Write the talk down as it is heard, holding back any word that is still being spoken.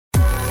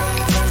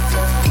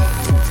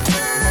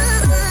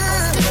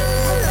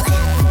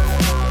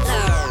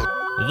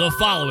The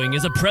following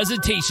is a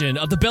presentation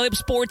of the Belly Up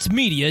Sports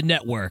Media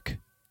Network.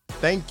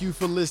 Thank you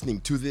for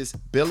listening to this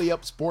Belly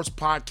Up Sports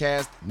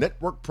Podcast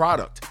Network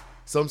product.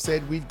 Some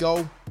said we'd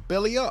go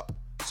belly up,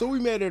 so we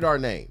made it our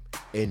name,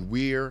 and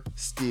we're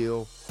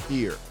still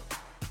here.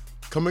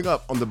 Coming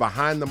up on the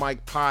Behind the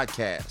Mic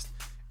podcast,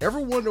 ever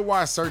wonder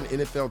why certain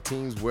NFL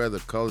teams wear the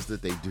colors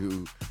that they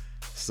do?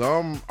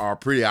 Some are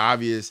pretty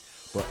obvious,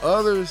 but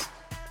others,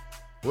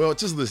 well,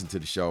 just listen to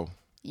the show.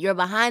 You're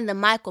Behind the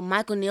Mic with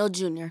Michael Neal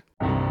Jr.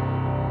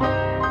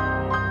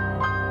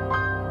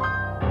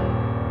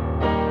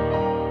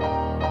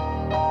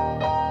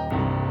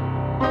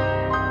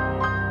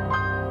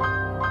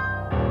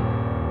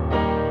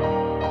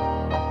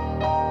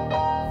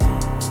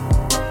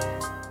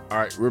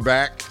 All right, we're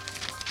back.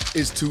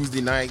 It's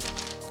Tuesday night.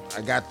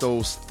 I got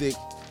those thick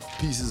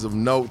pieces of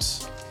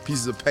notes,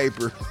 pieces of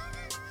paper,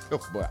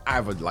 but I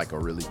have a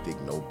really thick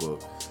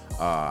notebook.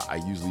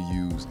 I usually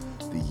use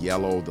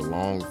the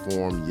long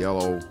form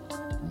yellow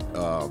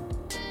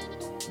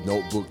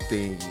notebook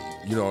thing.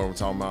 You know what I'm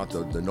talking about,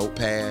 the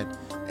notepad.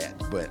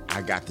 But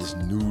I got this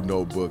new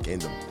notebook,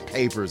 and the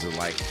papers are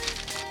like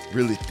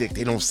really thick.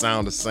 They don't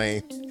sound the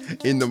same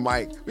in the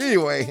mic.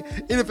 Anyway,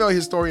 NFL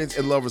historians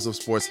and lovers of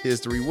sports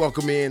history,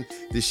 welcome in.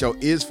 This show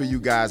is for you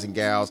guys and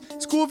gals.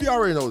 It's cool if you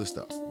already know this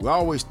stuff. We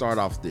always start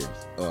off this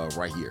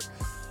right here.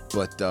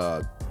 But,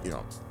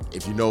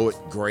 if you know it,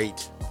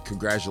 great.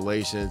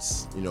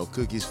 Congratulations.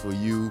 Cookies for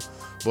you.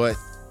 But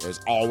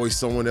there's always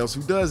someone else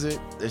who doesn't.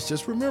 Let's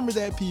just remember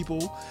that,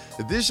 people.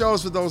 This show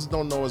is for those who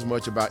don't know as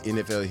much about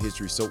NFL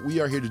history. So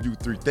we are here to do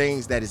three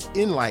things. That is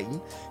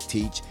enlighten,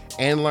 teach,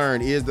 and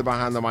learn. It is the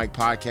Behind the Mic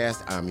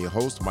podcast. I'm your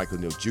host, Michael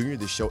Neal Jr.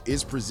 This show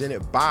is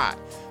presented by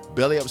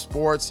Belly Up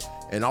Sports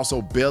and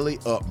also Belly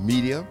Up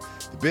Media,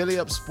 the Belly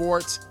Up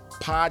Sports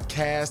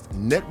Podcast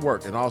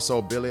Network, and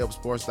also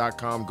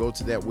bellyupsports.com. Go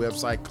to that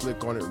website,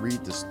 click on it,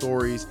 read the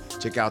stories,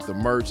 check out the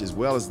merch, as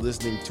well as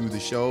listening to the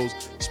shows,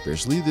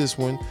 especially this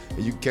one.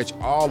 And you can catch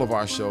all of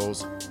our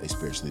shows,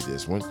 especially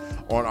this one,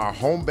 on our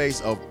home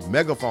base of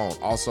Megaphone.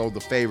 Also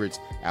the favorites,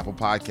 Apple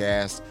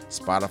Podcasts,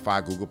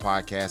 Spotify, Google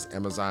Podcasts,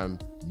 Amazon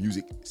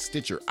Music,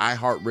 Stitcher,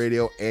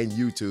 iHeartRadio, and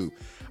YouTube.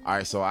 All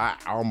right, so I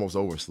almost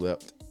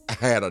overslept. I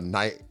had a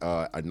nap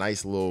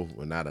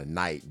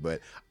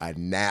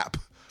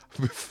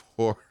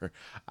before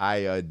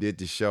I did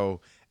the show,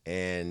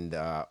 and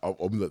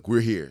look,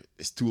 we're here.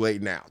 It's too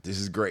late now. This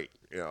is great,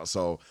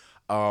 So,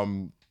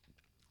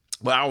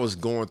 but I was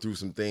going through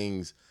some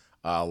things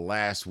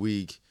last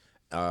week,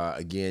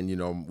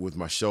 again, with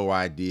my show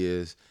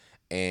ideas,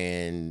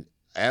 and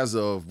as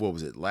of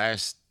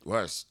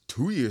it's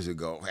 2 years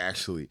ago,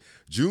 actually,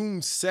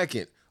 June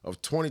 2nd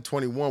of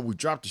 2021, we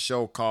dropped a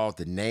show called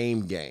The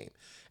Name Game,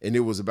 and it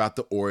was about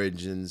the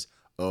origins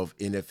of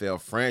NFL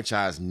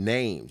franchise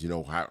names.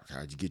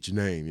 How'd you get your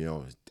name?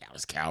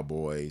 Dallas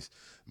Cowboys,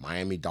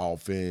 Miami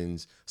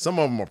Dolphins. Some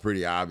of them are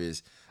pretty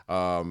obvious,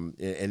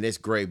 and that's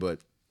great. But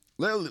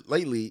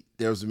lately,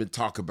 there's been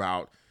talk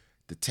about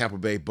the Tampa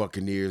Bay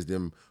Buccaneers,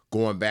 them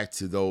going back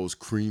to those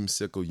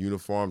creamsicle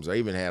uniforms. I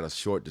even had a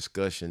short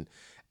discussion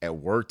at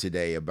work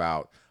today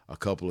about a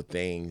couple of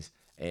things,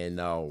 and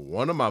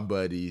one of my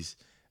buddies,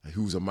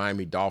 who's a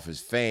Miami Dolphins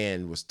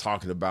fan, was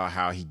talking about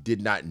how he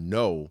did not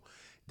know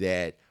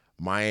that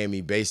Miami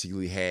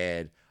basically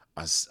had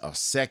a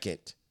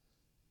second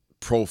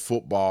pro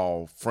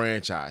football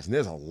franchise. And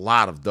there's a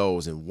lot of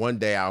those. And one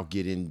day I'll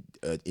get in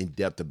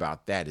depth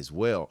about that as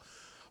well.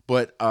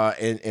 But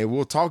and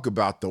we'll talk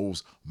about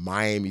those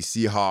Miami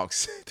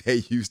Seahawks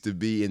that used to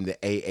be in the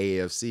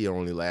AFC. It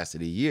only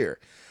lasted a year.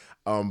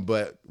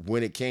 But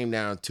when it came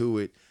down to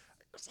it,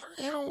 it's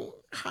like,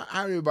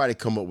 how did everybody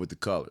come up with the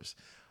colors?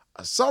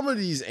 Some of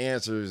these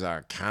answers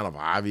are kind of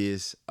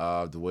obvious,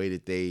 the way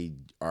that the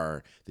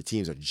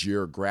teams are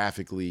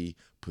geographically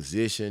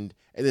positioned,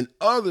 and then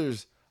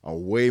others are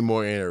way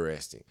more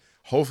interesting.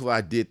 Hopefully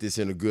I did this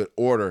in a good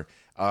order.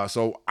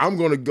 So I'm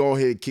going to go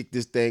ahead and kick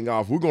this thing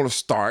off. We're going to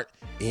start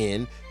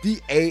in the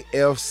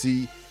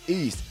AFC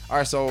East. All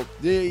right, so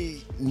the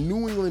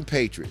New England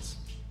Patriots,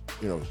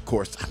 of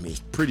course,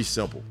 it's pretty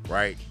simple,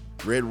 right?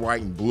 Red,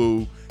 white, and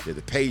blue. They're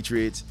the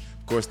Patriots.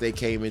 Of course, they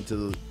came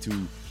into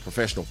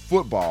professional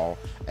football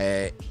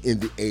in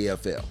the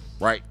AFL,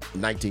 right?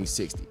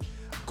 1960.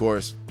 Of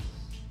course,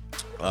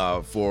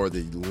 for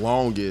the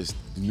longest,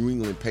 the New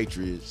England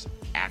Patriots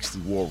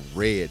actually wore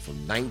red from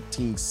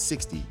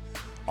 1960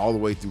 all the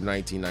way through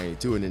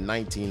 1992. And in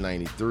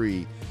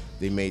 1993,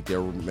 they made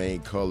their main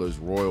colors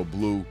royal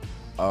blue.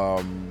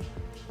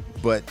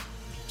 But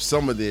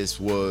some of this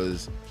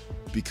was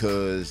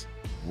because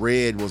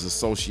red was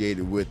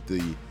associated with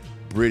the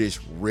British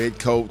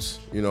redcoats,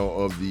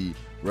 of the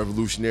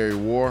Revolutionary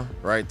War,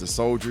 right? The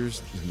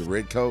soldiers, the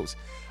redcoats.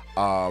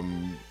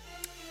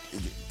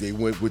 They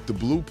went with the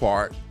blue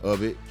part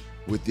of it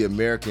with the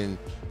American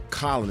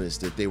colonists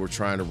that they were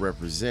trying to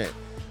represent.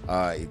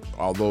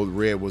 Although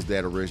red was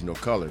that original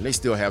color. And they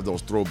still have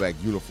those throwback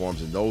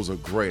uniforms, and those are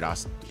great.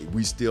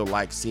 We still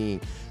like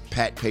seeing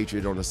Pat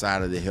Patriot on the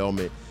side of the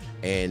helmet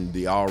and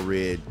the all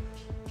red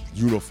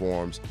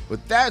uniforms.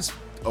 But that's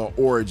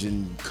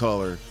origin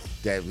color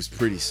that was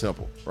pretty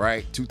simple,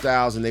 right?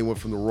 2000, they went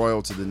from the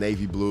royal to the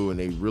navy blue, and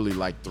they really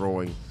liked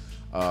throwing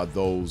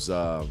those,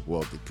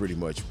 they pretty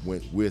much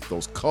went with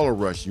those color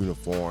rush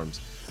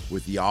uniforms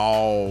with the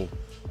all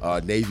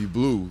navy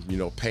blue,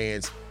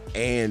 pants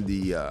and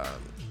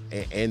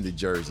the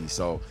jersey.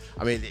 So,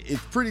 I mean,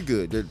 it's pretty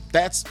good.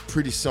 That's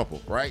pretty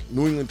simple, right?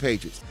 New England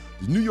Patriots.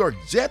 The New York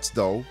Jets,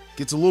 though,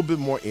 gets a little bit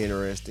more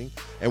interesting.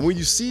 And when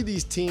you see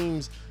these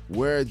teams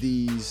wear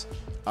these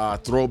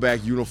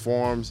throwback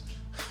uniforms,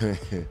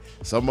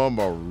 some of them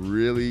are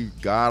really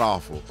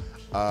god-awful.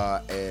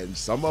 And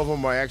some of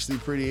them are actually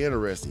pretty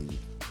interesting.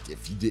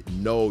 If you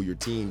didn't know your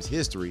team's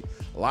history,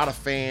 a lot of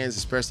fans,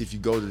 especially if you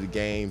go to the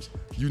games,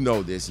 you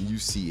know this and you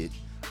see it.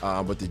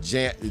 But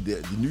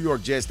the New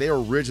York Jets, they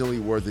originally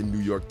were the New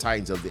York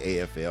Titans of the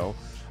AFL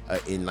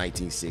in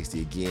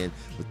 1960 again.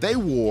 But they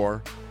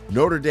wore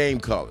Notre Dame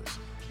colors.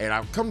 And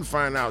I've come to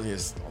find out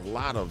there's a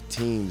lot of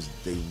teams,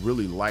 they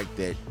really like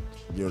that,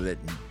 that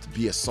to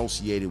be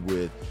associated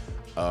with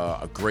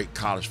a great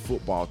college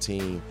football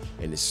team,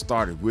 and it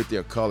started with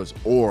their colors,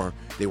 or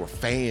they were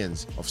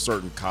fans of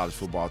certain college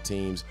football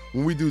teams.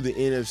 When we do the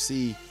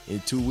NFC in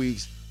 2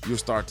 weeks, you'll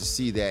start to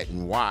see that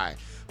and why.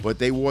 But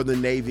they wore the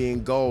navy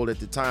and gold at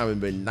the time,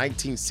 and in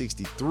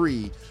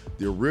 1963,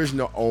 the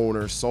original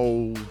owner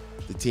sold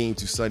the team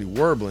to Sonny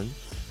Werblin.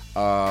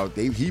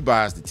 He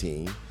buys the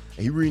team,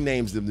 and he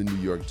renames them the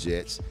New York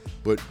Jets.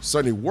 But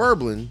Sonny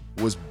Werblin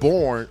was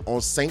born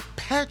on St.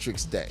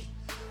 Patrick's Day.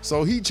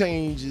 So he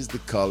changes the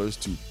colors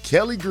to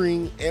Kelly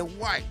green and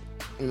white,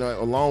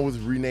 along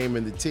with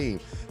renaming the team.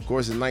 Of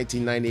course, in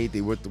 1998,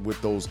 they went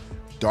with those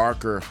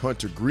darker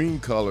hunter green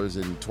colors.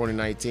 In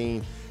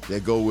 2019, they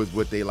go with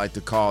what they like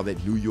to call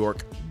that New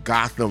York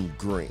Gotham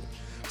green.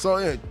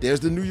 So there's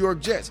the New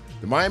York Jets.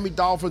 The Miami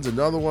Dolphins,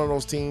 another one of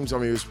those teams. I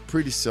mean, it was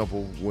pretty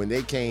simple. When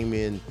they came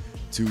in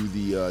to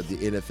the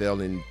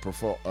NFL and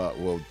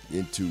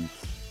into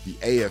the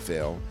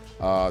AFL,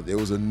 there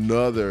was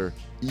another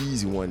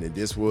easy one, and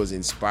this was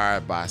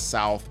inspired by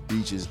South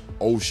Beach's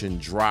Ocean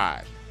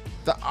Drive.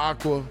 The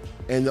aqua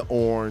and the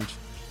orange,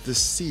 the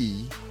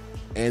sea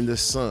and the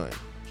sun.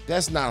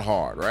 That's not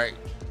hard, right?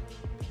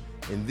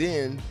 And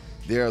then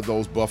there are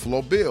those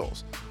Buffalo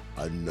Bills,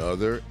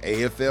 another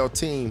AFL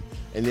team,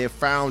 and their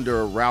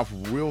founder, Ralph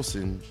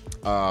Wilson,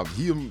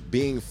 him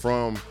being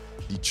from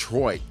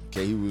Detroit,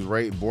 okay, he was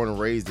born and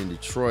raised in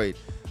Detroit.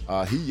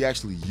 He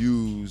actually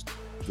used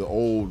the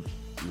old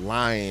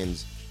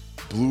Lions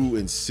blue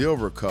and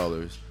silver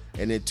colors,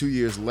 and then 2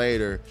 years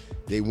later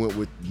they went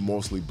with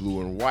mostly blue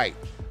and white.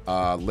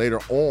 Later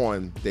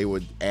on, they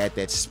would add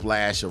that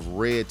splash of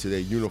red to their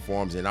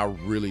uniforms, and I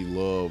really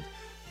loved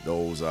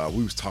those. I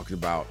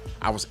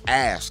was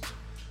asked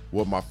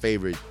what my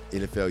favorite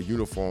NFL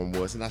uniform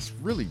was, and I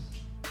really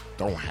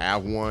don't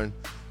have one,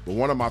 but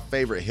one of my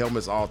favorite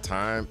helmets all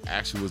time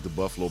actually was the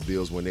Buffalo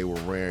Bills when they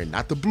were wearing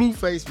not the blue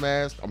face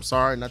mask,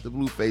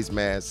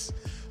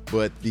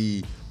 but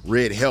the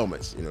red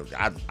helmets.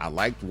 I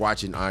liked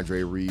watching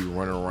Andre Reed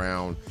running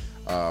around,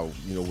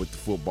 with the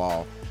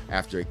football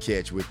after a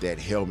catch with that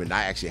helmet. And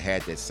I actually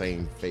had that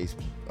same face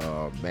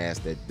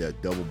mask, that the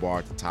double bar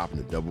at the top and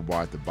the double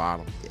bar at the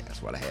bottom. Yeah,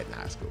 that's what I had in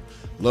high school.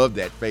 Loved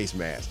that face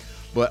mask.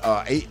 But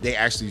they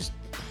actually,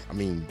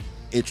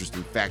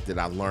 interesting fact that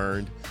I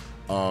learned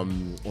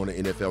on the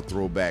NFL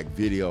throwback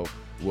video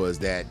was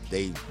that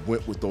they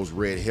went with those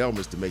red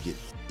helmets to make it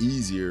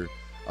easier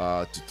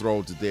to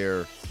throw to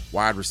their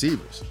wide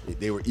receivers.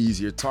 They were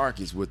easier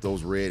targets with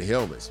those red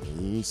helmets.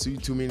 You don't see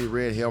too many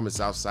red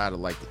helmets outside of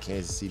like the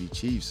Kansas City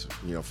Chiefs,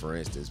 for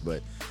instance,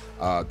 but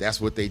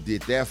that's what they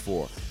did that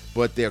for.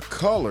 But their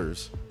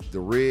colors, the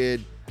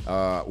red,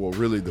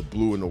 really the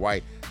blue and the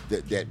white,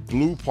 that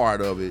blue part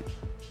of it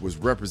was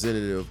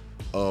representative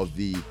of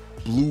the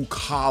blue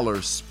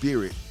collar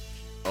spirit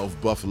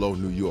of Buffalo,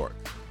 New York.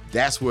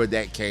 That's where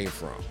that came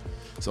from.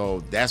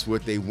 So that's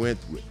what they went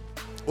with.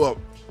 Well,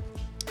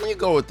 let me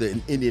go with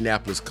the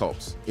Indianapolis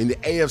Colts in the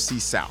AFC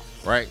South,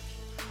 right?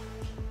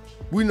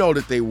 We know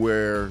that they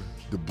wear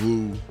the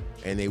blue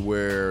and they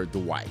wear the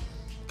white,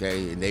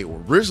 okay? And they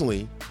were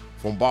originally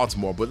from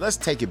Baltimore, but let's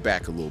take it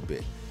back a little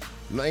bit.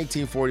 In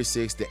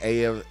 1946, the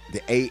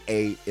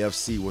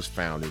AAFC was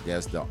founded.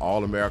 That's the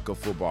All-America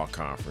Football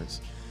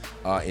Conference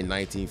in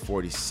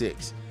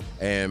 1946.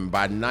 And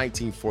by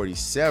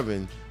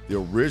 1947, the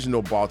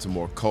original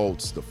Baltimore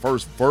Colts, the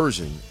first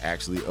version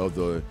actually of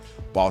the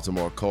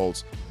Baltimore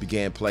Colts,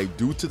 began play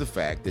due to the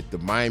fact that the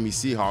Miami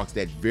Seahawks,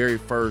 that very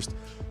first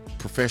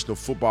professional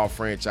football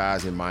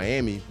franchise in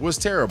Miami, was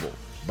terrible.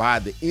 By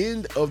the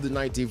end of the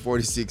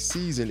 1946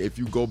 season, if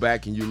you go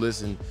back and you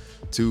listen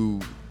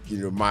to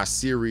my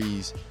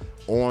series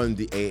on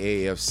the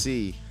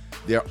AAFC,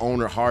 their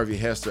owner Harvey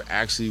Hester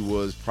actually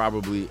was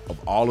probably, of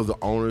all of the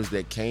owners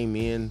that came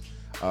in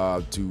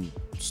to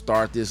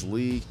start this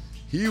league,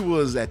 he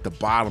was at the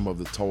bottom of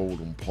the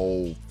totem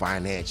pole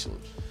financially.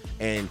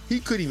 And he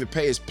couldn't even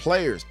pay his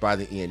players by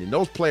the end. And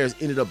those players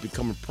ended up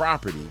becoming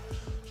property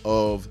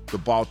of the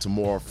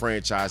Baltimore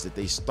franchise that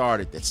they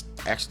started that's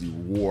actually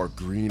wore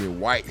green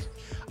and white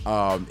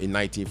in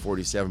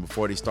 1947.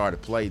 Before they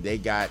started play, they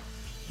got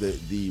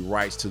the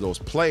rights to those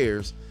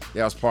players.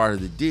 That was part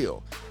of the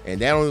deal. And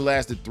that only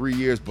lasted 3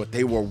 years, but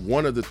they were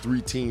one of the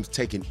 3 teams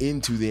taken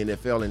into the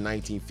NFL in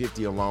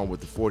 1950 along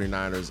with the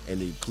 49ers and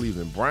the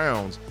Cleveland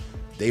Browns.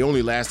 They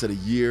only lasted a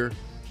year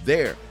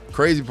there.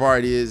 Crazy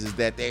part is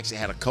that they actually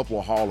had a couple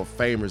of Hall of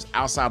Famers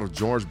outside of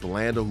George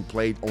Blanda, who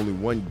played only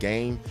 1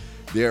 game.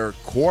 Their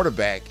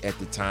quarterback at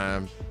the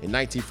time, in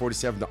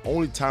 1947, the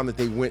only time that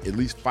they went at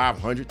least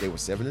 500, they were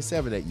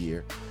 7-7 that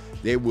year,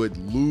 they would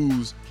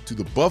lose to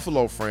the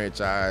Buffalo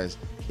franchise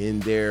in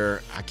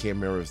their, I can't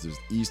remember if it was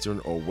Eastern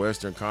or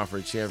Western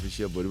Conference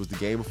Championship, but it was the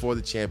game before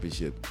the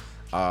championship.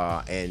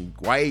 And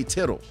Y.A.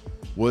 Tittle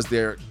was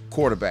their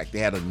quarterback. They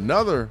had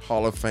another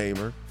Hall of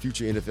Famer,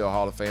 future NFL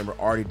Hall of Famer,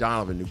 Artie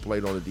Donovan, who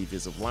played on the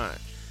defensive line.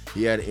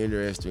 He had an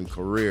interesting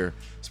career,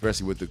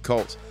 especially with the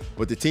Colts.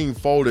 But the team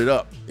folded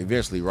up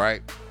eventually,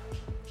 right?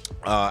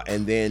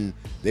 And then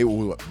they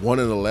were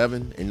 1-11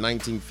 in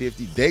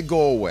 1950. They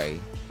go away.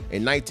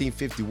 In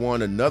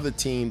 1951, another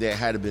team that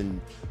had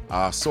been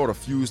sort of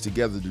fused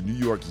together, the New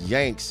York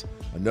Yanks,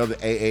 another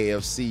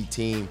AAFC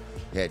team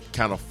that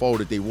kind of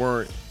folded. They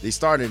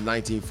started in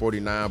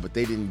 1949, but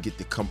they didn't get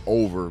to come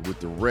over with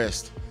the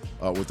rest,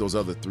 with those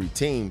other 3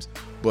 teams.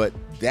 But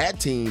that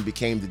team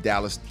became the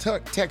Dallas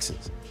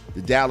Texans.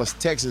 The Dallas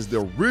Texans,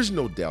 the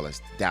original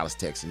Dallas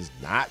Texans,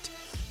 not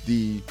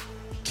the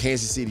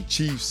Kansas City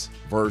Chiefs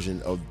version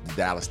of the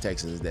Dallas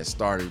Texans that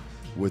started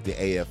with the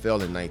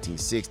AFL in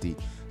 1960.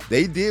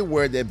 They did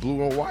wear that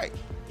blue and white.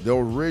 The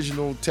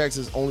original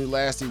Texans only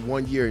lasted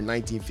 1 year in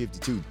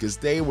 1952 because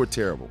they were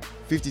terrible.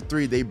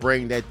 53, they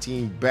bring that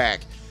team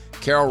back.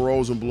 Carol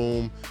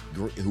Rosenblum,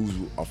 who's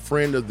a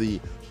friend of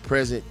the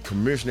present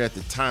commissioner at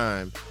the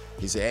time,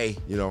 he said, hey,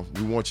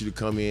 we want you to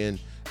come in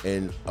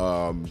and,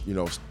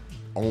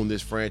 own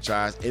this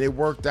franchise. And it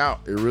worked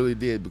out. It really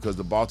did, because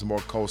the Baltimore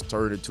Colts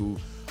turned into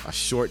a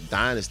short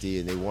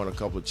dynasty and they won a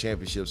couple of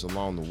championships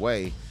along the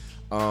way.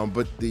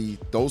 But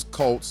those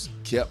Colts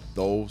kept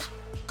those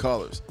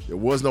colors. There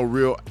was no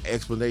real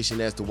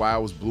explanation as to why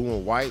it was blue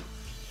and white.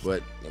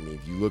 But,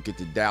 if you look at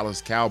the Dallas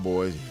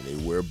Cowboys, they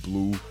wear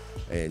blue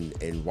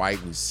and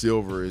white and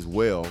silver as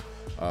well,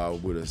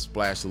 with a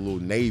splash of little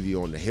navy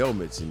on the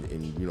helmets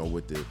and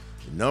with the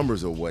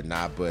numbers or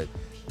whatnot. But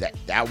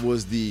that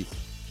was the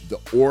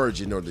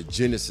origin or the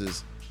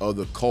genesis of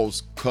the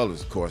Colts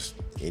colors. Of course,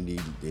 and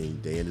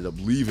they ended up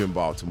leaving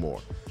Baltimore.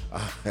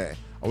 The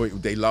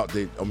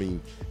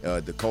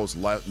Colts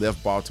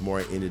left Baltimore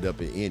and ended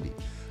up in Indy.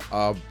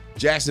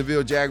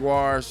 Jacksonville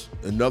Jaguars,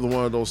 another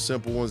one of those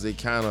simple ones. They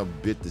kind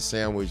of bit the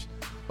sandwich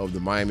of the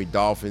Miami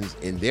Dolphins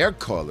in their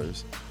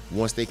colors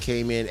once they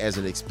came in as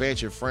an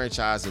expansion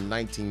franchise in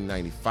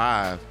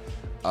 1995.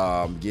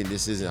 Again,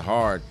 this isn't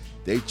hard.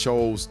 They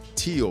chose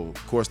teal.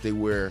 Of course,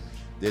 they're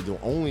the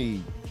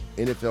only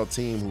NFL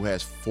team who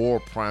has 4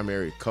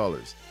 primary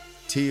colors.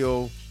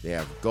 Teal, they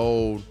have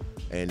gold,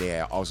 and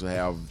they also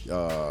have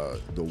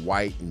the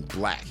white and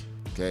black,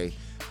 okay?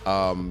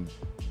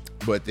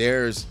 But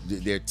their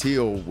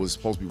teal was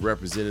supposed to be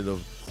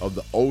representative of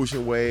the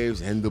ocean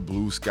waves and the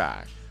blue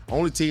sky.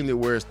 Only team that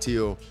wears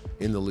teal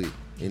in the league,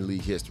 in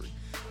league history.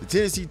 The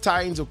Tennessee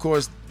Titans, of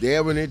course, they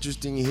have an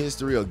interesting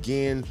history.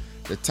 Again,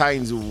 the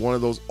Titans were one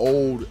of those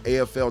old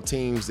AFL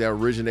teams that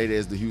originated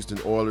as the Houston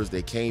Oilers.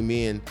 They came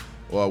in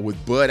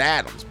with Bud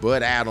Adams.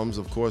 Bud Adams,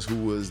 of course,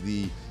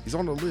 he's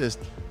on the list,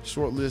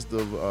 short list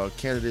of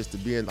candidates to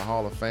be in the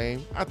Hall of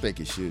Fame. I think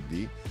it should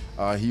be.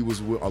 He was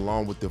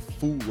along with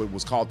what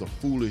was called the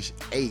Foolish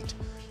 8.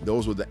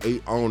 Those were the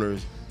 8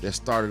 owners that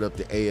started up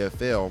the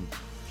AFL.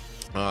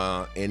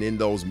 And in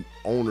those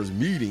owners'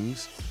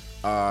 meetings,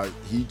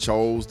 he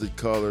chose the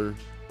color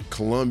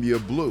Columbia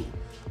blue.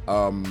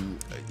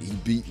 He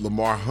beat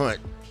Lamar Hunt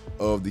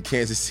of the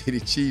Kansas City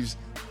Chiefs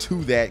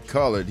to that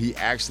color. He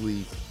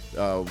actually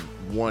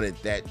wanted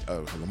that.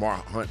 Lamar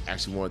Hunt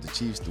actually wanted the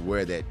Chiefs to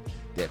wear that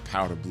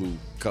powder blue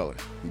color.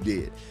 He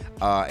did.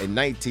 In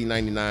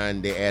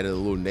 1999, they added a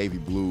little navy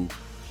blue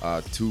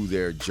to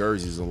their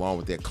jerseys, along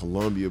with that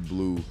Columbia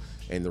blue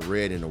and the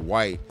red and the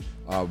white.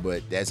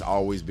 But that's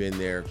always been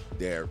their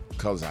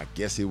colors. I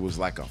guess it was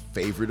like a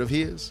favorite of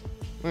his.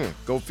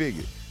 Go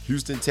figure.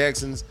 Houston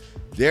Texans,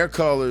 their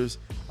colors,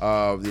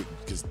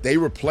 because they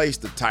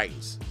replaced the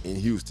Titans in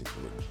Houston.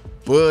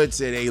 Bud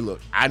said, hey,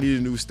 look, I need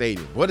a new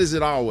stadium. What is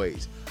it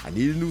always? I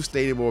need a new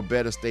stadium or a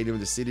better stadium.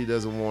 The city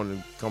doesn't want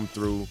to come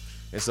through.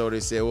 And so they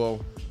said,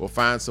 well, we'll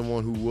find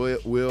someone who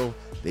will.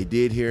 They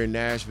did here in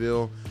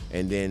Nashville.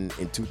 And then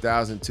in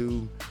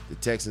 2002, the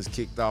Texans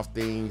kicked off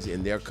things,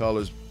 and their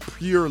colors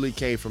purely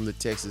came from the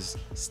Texas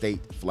state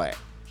flag.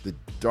 The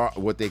dark,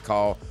 what they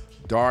call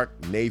dark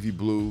navy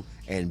blue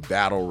and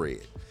battle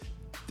red.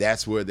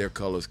 That's where their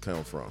colors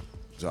come from.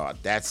 So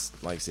that's,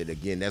 like I said,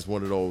 again, that's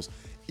one of those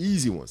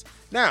easy ones.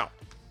 Now,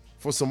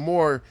 for some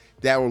more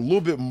that were a little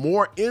bit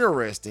more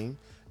interesting,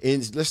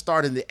 let's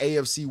start in the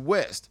AFC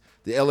West.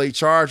 The LA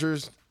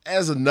Chargers,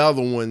 as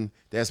another one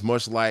that's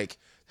much like,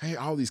 hey,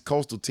 all these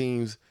coastal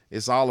teams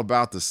it's all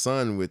about the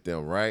sun with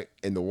them, right?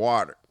 And the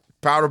water.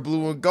 Powder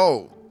blue and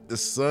gold. The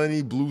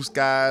sunny blue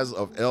skies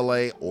of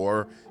LA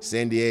or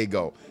San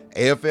Diego.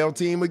 AFL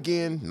team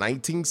again,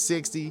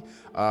 1960.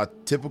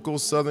 Typical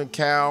Southern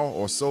Cal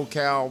or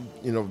SoCal,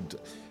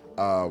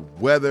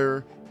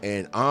 weather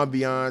and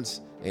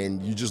ambiance.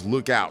 And you just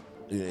look out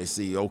and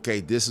see, okay,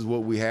 this is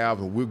what we have,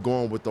 and we're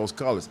going with those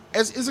colors.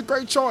 It's a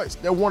great choice.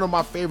 They're one of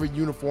my favorite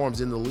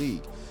uniforms in the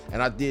league.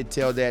 And I did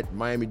tell that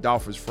Miami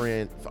Dolphins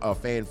friend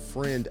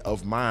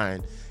of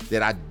mine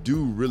that I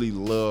do really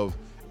love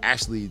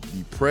actually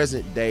the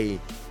present day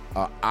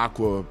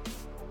aqua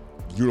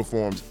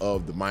uniforms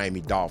of the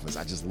Miami Dolphins.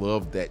 I just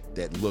love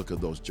that look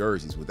of those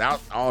jerseys without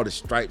all the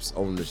stripes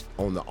on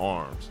the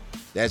arms.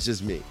 That's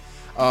just me.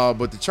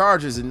 But the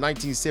Chargers in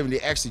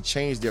 1970 actually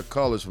changed their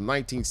colors. From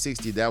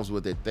 1960, that was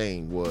what their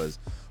thing was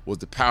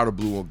the powder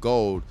blue and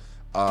gold.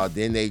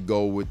 Then they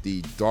go with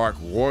the dark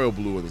royal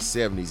blue in the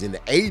 70s. In the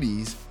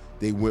 80s,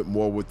 they went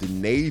more with the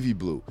navy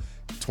blue.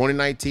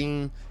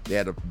 2019, they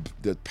had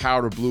the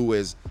powder blue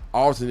as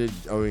alternate,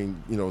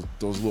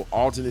 those little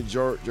alternate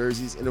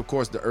jerseys. And of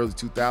course, the early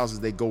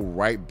 2000s, they go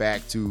right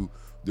back to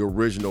the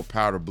original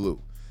powder blue.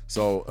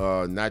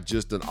 So not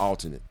just an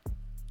alternate.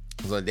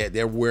 So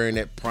they're wearing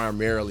that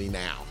primarily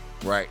now,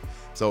 right?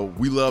 So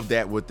we love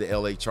that with the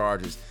LA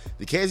Chargers.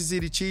 The Kansas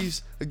City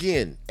Chiefs,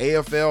 again,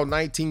 AFL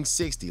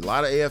 1960. A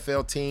lot of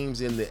AFL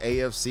teams in the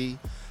AFC,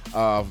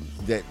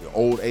 that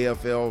old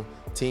AFL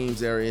teams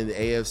that are in the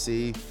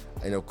AFC.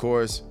 And of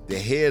course, the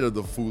head of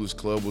the Foolish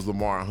Club was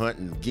Lamar Hunt.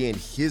 And again,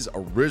 his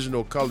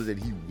original color that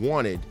he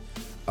wanted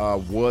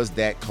was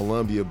that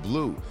Columbia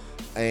blue.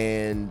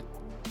 And,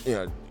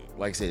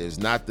 like I said, it's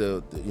not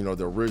the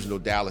original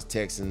Dallas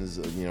Texans,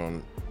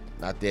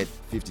 not that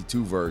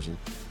 52 version,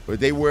 but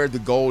they wear the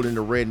gold and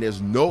the red, and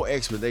there's no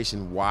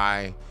explanation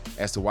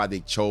as to why they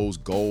chose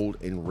gold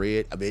and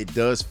red. I mean, it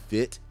does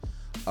fit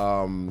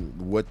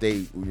what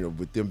they,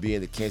 with them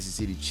being the Kansas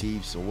City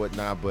Chiefs and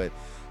whatnot, but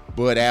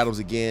Bud Adams,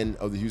 again,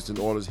 of the Houston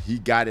Oilers, he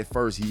got it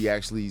first. He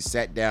actually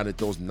sat down at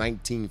those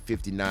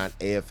 1959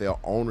 AFL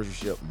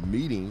ownership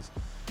meetings,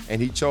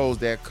 and he chose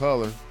that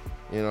color,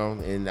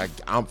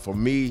 and for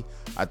me,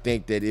 I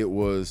think that it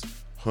was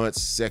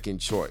Hunt's second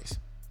choice.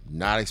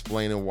 Not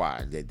explaining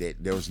why. That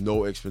there was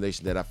no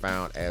explanation that I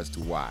found as to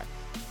why.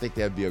 I think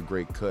that'd be a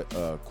great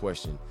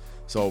question.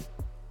 So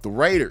the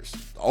Raiders,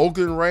 the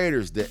Oakland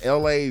Raiders, the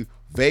LA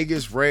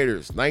Vegas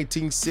Raiders,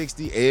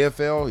 1960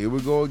 AFL. Here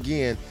we go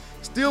again.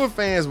 Steelers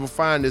fans will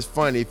find this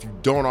funny if you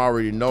don't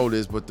already know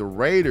this, but the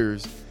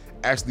Raiders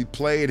actually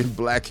played in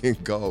black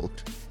and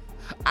gold.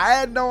 I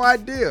had no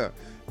idea.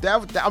 I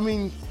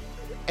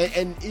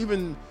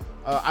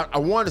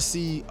want to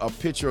see a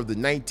picture of the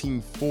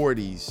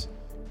 1940s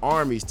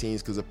Army's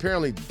teams, because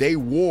apparently they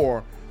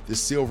wore the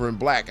silver and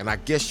black, and I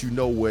guess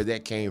where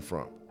that came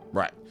from,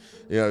 right?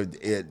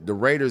 The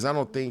Raiders, I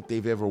don't think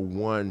they've ever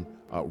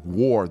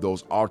wore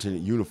those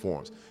alternate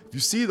uniforms. If you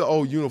see the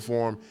old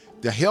uniform,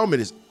 the helmet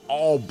is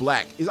all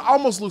black. It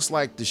almost looks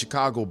like the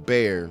Chicago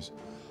Bears,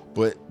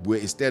 but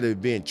instead of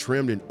it being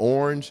trimmed in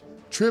orange,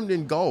 trimmed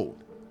in gold.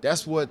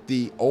 That's what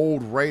the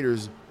old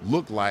Raiders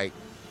looked like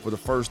for the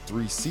first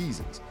 3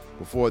 seasons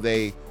before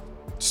they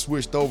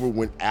switched over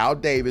when Al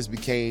Davis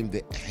became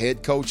the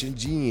head coach and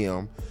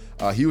GM.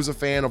 He was a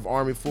fan of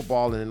Army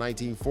football in the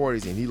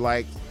 1940s, and he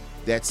liked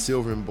that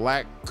silver and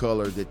black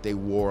color that they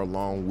wore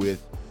along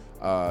with,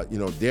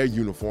 their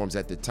uniforms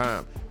at the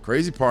time.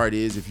 Crazy part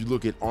is, if you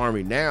look at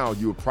Army now,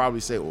 you would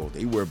probably say, well,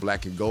 they wear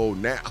black and gold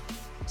now.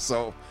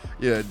 So,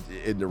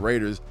 in the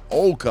Raiders,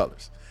 old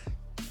colors.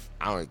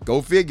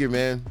 Go figure,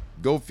 man.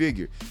 Go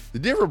figure. The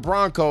Denver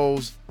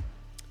Broncos,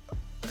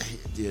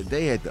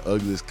 they had the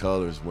ugliest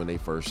colors when they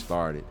first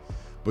started,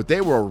 but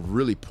they were a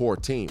really poor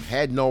team.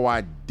 Had no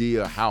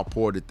idea how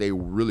poor that they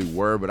really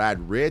were, but I'd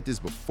read this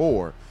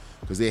before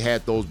because they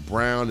had those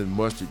brown and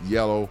mustard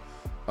yellow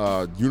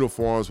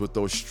uniforms with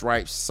those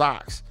striped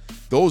socks.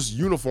 Those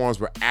uniforms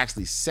were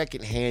actually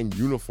secondhand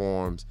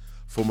uniforms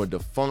from a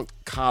defunct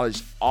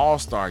college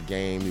all-star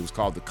game. It was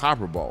called the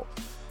Copper Bowl.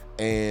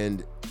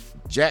 And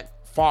Jack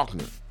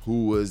Faulkner,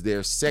 who was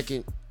their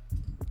second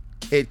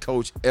head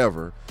coach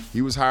ever,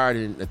 he was hired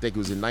in, I think it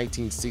was in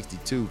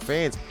 1962.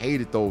 Fans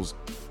hated those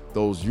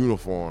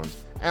uniforms,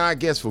 and I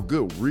guess for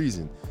good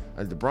reason.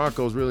 The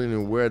Broncos really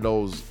didn't wear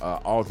those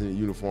alternate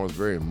uniforms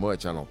very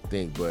much, I don't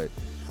think, but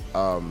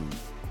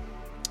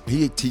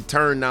he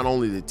turned not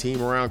only the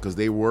team around because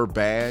they were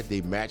bad,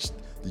 the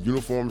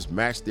uniforms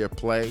matched their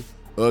play,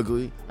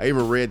 ugly. I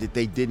even read that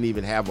they didn't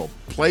even have a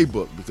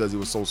playbook because it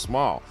was so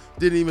small.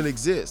 Didn't even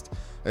exist.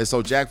 And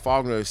so Jack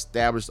Faulkner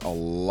established a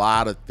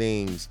lot of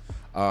things,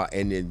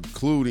 and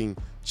including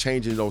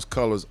changing those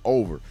colors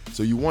over.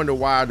 So you wonder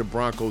why the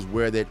Broncos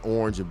wear that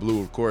orange and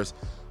blue. Of course,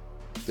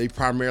 they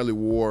primarily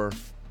wore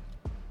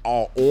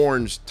all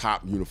orange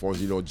top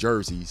uniforms,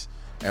 jerseys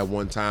at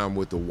one time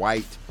with the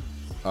white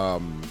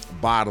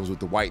bottoms with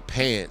the white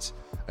pants.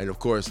 And of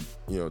course,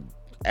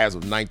 as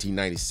of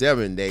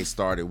 1997, they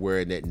started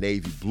wearing that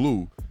navy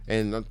blue.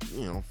 And,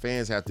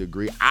 fans have to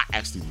agree. I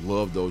actually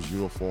love those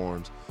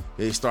uniforms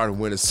They started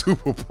winning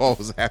Super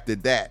Bowls after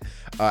that,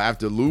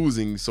 after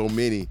losing so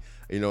many,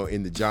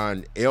 in the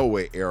John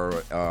Elway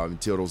era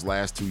until those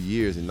last 2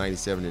 years in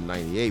 97 and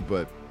 98.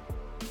 But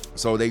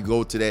so they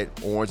go to that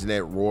orange and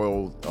that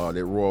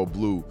royal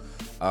blue.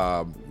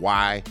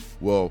 Why?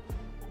 Well,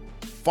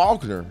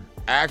 Faulkner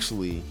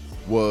actually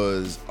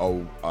was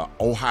a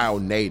Ohio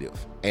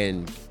native,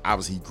 and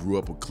obviously he grew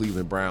up a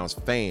Cleveland Browns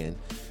fan,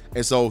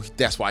 and so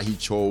that's why he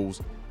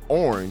chose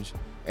orange.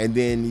 And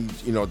then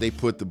they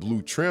put the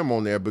blue trim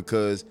on there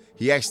because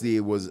he actually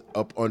was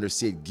up under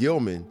Sid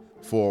Gilman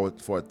for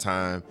a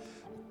time,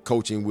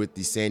 coaching with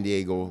the San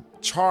Diego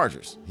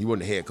Chargers. He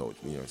wasn't the head coach.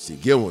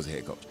 Sid Gilman was the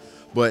head coach,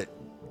 but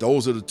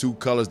those are the two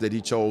colors that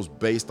he chose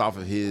based off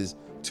of his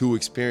two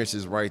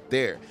experiences right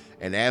there.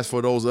 And as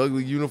for those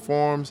ugly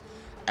uniforms,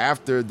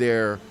 after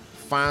their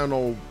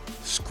final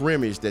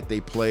scrimmage that they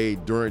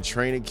played during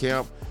training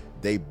camp,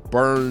 they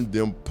burned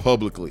them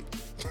publicly.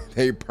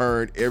 They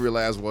burned every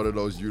last one of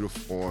those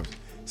uniforms,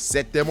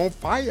 set them on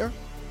fire.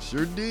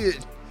 Sure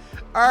did.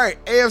 All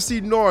right,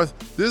 AFC North.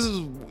 This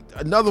is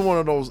another one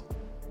of those.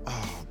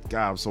 Oh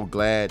God, I'm so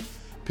glad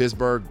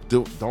Pittsburgh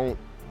don't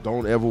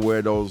ever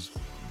wear those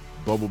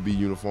bumblebee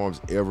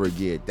uniforms ever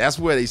again. That's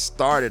where they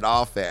started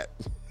off at.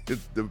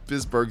 The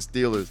Pittsburgh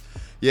Steelers.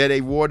 Yeah,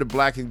 they wore the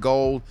black and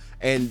gold,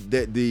 and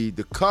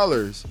the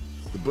colors,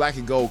 the black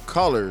and gold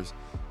colors,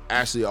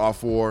 actually are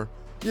for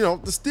the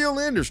steel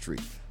industry,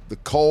 the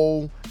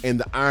coal and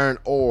the iron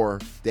ore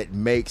that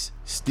makes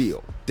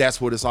steel. That's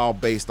what it's all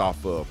based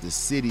off of. The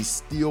city's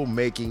steel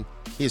making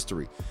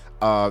history.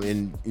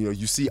 And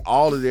you see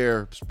all of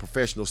their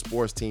professional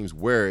sports teams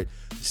wear it.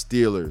 The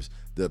Steelers,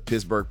 the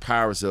Pittsburgh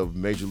Pirates of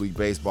Major League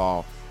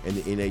Baseball, and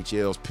the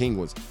NHL's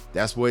Penguins.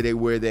 That's why they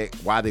wear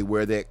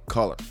that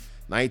color.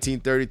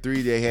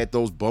 1933, they had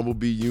those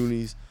bumblebee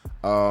unis,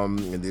 and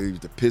they were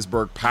the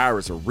Pittsburgh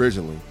Pirates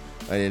originally.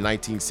 And in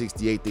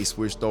 1968, they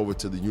switched over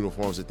to the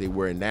uniforms that they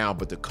wear now,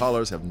 but the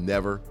colors have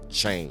never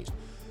changed.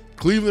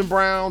 Cleveland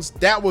Browns,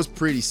 that was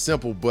pretty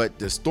simple, but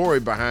the story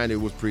behind it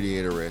was pretty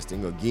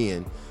interesting.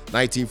 Again,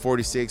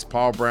 1946,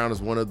 Paul Brown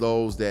is one of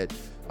those that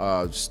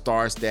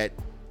starts that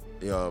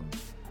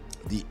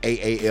the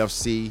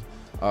AAFC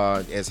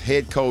as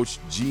head coach,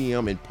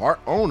 GM, and part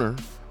owner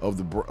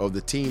of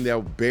the team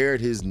that bared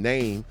his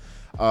name.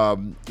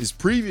 His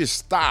previous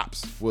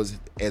stops was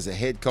as a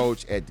head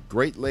coach at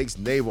Great Lakes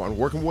Naval. I'm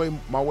working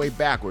my way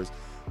backwards.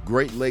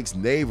 Great Lakes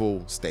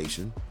Naval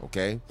Station,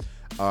 okay,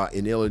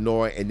 in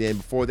Illinois, and then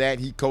before that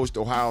he coached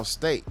Ohio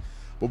State.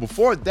 But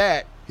before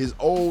that, his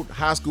old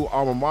high school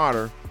alma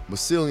mater,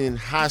 Massillon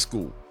High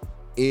School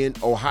in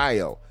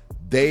Ohio,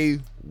 they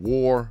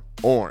wore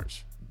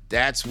orange.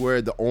 That's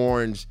where the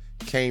orange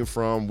came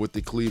from with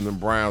the Cleveland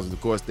Browns. And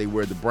of course, they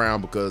wear the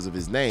brown because of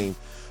his name.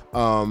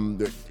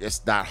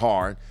 It's not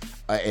hard.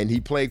 And he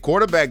played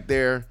quarterback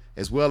there,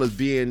 as well as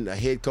being a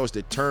head coach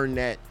that turned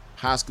that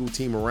high school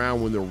team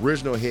around when the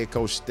original head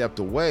coach stepped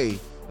away.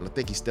 And I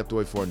think he stepped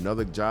away for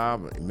another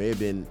job. It may have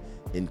been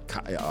in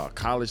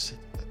college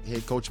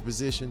head coach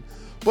position.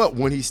 But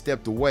when he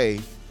stepped away,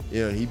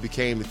 he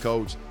became the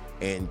coach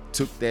and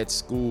took that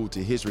school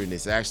to history. And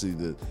it's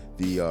actually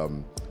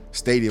the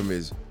stadium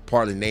is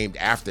partly named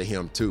after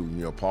him too.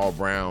 Paul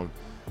Brown,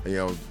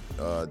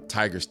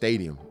 Tiger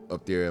Stadium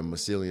up there in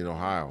Massillon,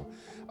 Ohio.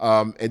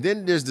 And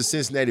then there's the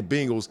Cincinnati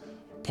Bengals,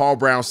 Paul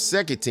Brown's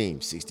second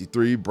team,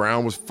 63.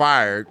 Brown was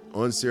fired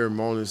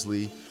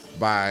unceremoniously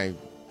by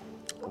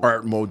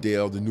Art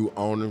Modell, the new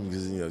owner,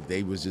 because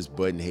they was just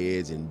butting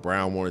heads, and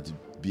Brown wanted to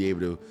be able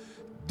to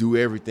do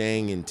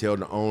everything and tell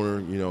the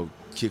owner,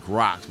 kick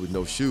rocks with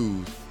no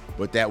shoes,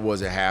 but that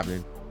wasn't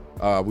happening.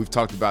 We've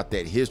talked about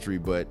that history,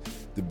 but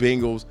the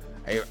Bengals,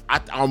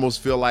 I almost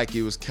feel like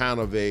it was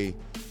kind of a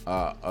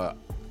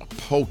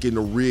poke in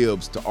the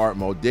ribs to Art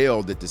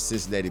Modell that the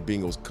Cincinnati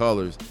Bengals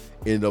colors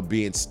ended up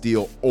being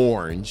still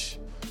orange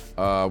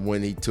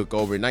when he took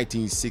over. In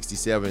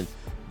 1967,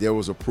 there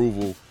was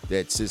approval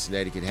that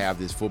Cincinnati could have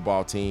this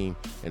football team.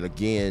 And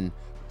again,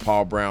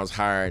 Paul Brown's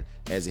hired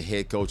as a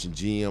head coach and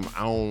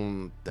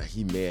GM.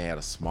 He may have had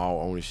a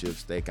small ownership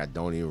stake. I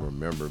don't even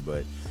remember.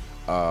 But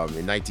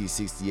in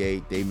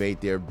 1968, they made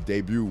their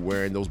debut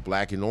wearing those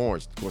black and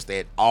orange. Of course, they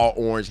had all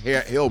orange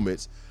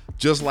helmets,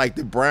 just like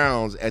the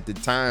Browns at the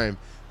time,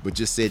 but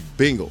just said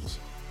Bengals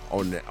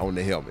on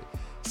the helmet.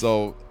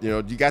 So,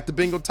 you got the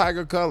Bengal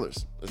Tiger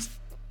colors.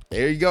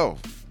 There you go.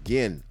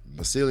 Again,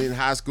 Massillon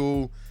High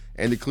School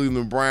and the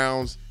Cleveland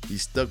Browns. He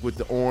stuck with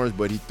the orange,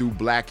 but he threw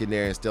black in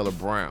there instead of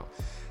brown.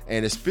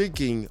 And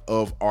speaking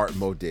of Art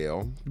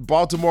Modell,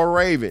 Baltimore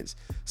Ravens.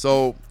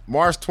 So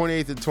March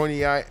 28th and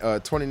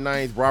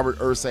 29th, Robert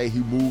Irsay, he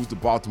moves the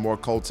Baltimore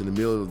Colts in the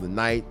middle of the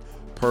night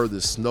per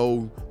the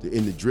snow,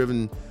 in the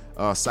driven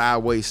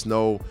sideways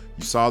snow.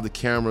 You saw the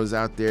cameras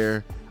out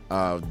there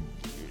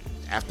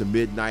after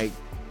midnight,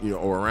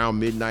 or around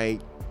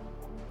midnight.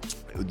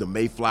 The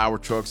Mayflower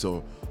trucks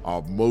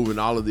are moving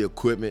all of the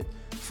equipment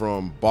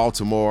from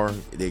Baltimore.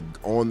 They're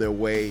on their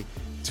way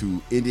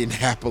to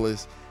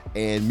Indianapolis.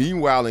 And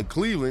meanwhile, in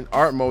Cleveland,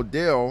 Art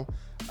Modell,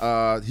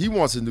 he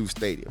wants a new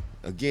stadium.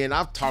 Again,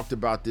 I've talked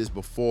about this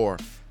before,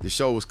 The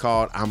show was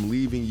called "I'm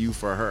Leaving You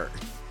for Her."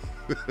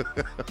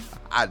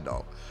 I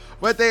know,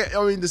 but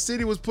the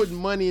city was putting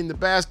money in the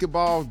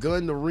basketball,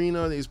 Gun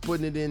Arena. They was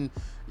putting it in,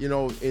 in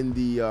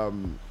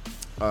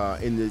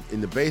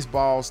the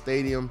baseball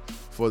stadium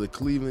for the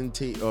Cleveland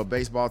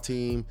baseball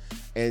team,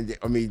 and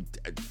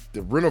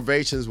the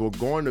renovations were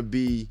going to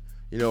be,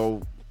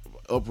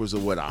 upwards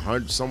of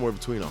 100, somewhere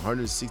between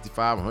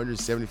 165,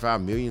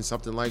 175 million,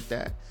 something like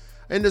that.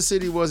 And the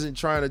city wasn't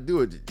trying to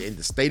do it. And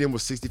the stadium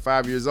was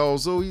 65 years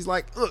old. So he's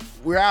like, look,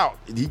 we're out.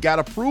 And he got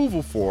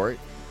approval for it.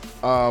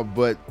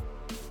 And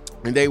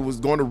they was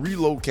going to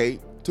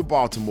relocate to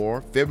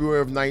Baltimore,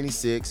 February of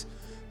 96.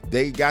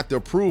 They got the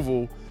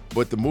approval,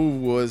 but the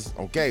move was,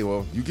 okay,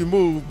 well, you can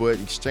move, but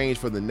in exchange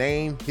for the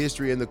name,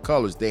 history, and the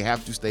colors, they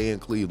have to stay in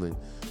Cleveland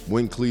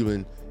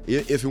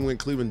if and when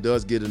Cleveland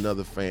does get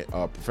another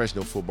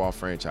professional football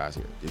franchise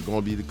here. It's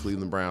going to be the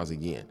Cleveland Browns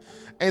again.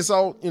 And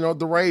so,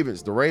 the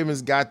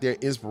Ravens got their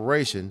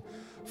inspiration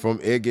from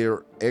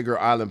Edgar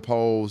Allan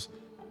Poe's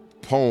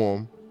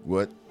poem,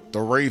 The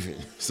Raven.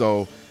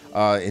 So,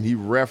 and he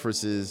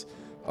references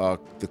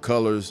the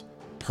colors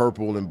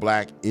purple and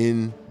black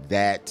in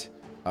that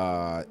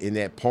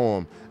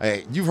poem.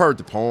 Hey, you've heard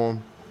the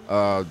poem.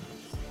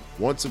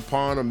 Once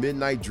upon a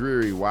midnight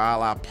dreary,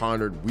 while I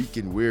pondered weak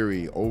and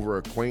weary over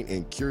a quaint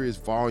and curious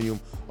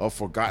volume of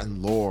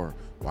forgotten lore,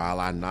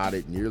 while I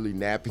nodded, nearly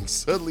napping,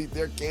 suddenly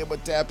there came a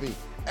tapping,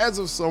 as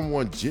of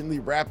someone gently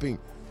rapping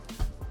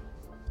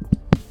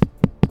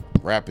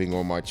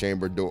on my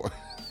chamber door.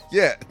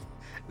 Yeah,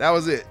 that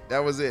was it.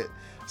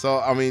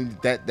 So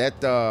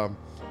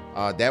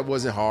that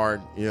wasn't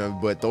hard,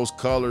 but those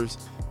colors,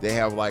 they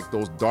have like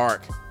those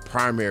dark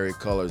primary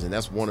colors, and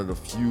that's one of the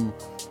few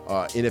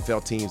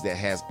NFL teams that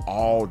has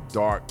all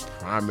dark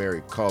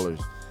primary colors,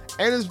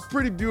 and it's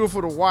pretty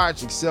beautiful to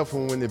watch, except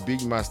for when they're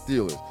beating my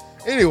Steelers.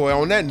 Anyway,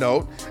 on that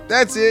note,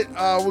 that's it.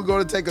 We're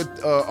going to take a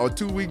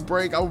 2-week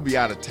break. I will be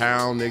out of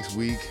town next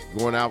week,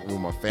 going out with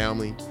my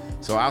family.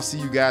 So I'll see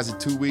you guys in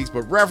 2 weeks.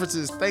 But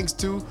references, thanks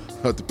to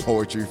the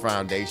Poetry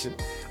Foundation,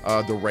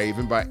 The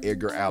Raven by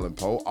Edgar Allan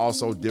Poe.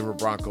 Also,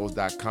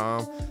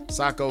 DenverBroncos.com.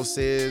 Sacco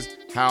says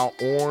How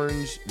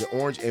the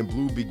Orange and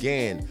Blue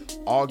Began,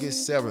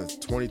 August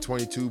 7th,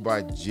 2022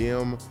 by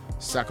Jim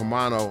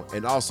Sacamano.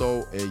 And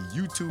also a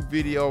YouTube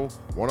video,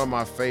 one of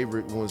my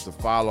favorite ones to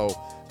follow,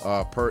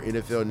 per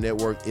NFL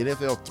Network,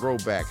 NFL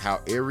Throwback,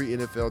 how every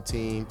NFL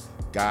team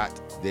got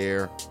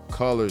their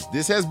colors.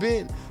 This has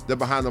been the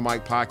Behind the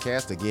Mic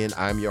podcast. Again,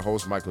 I'm your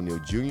host, Michael Neal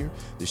Jr.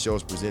 This show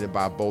is presented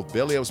by both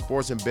Belly Up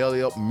Sports and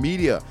Belly Up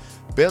Media.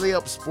 Belly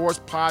Up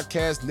Sports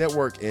Podcast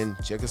Network, and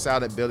check us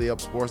out at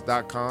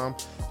bellyupsports.com.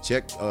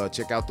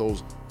 Check out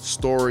those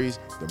stories,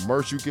 the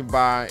merch you can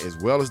buy, as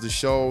well as the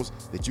shows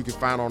that you can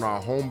find on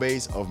our home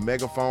base of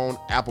Megaphone,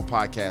 Apple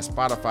Podcasts,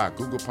 Spotify,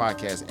 Google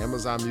Podcasts,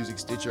 Amazon Music,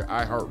 Stitcher,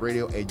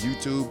 iHeartRadio, and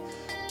YouTube.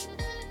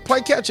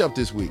 Play catch up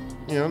this week.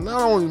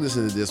 Not only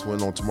listen to this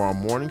one on tomorrow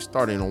morning,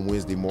 starting on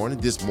Wednesday morning,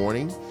 this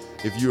morning.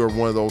 If you are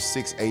one of those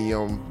 6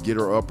 a.m.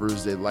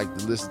 getter-uppers that like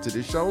to listen to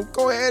this show,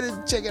 go ahead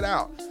and check it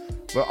out.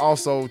 But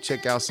also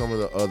check out some of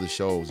the other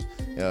shows.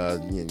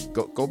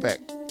 Go back,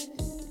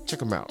 check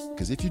them out.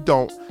 Because if you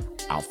don't,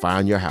 I'll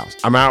find your house.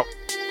 I'm out.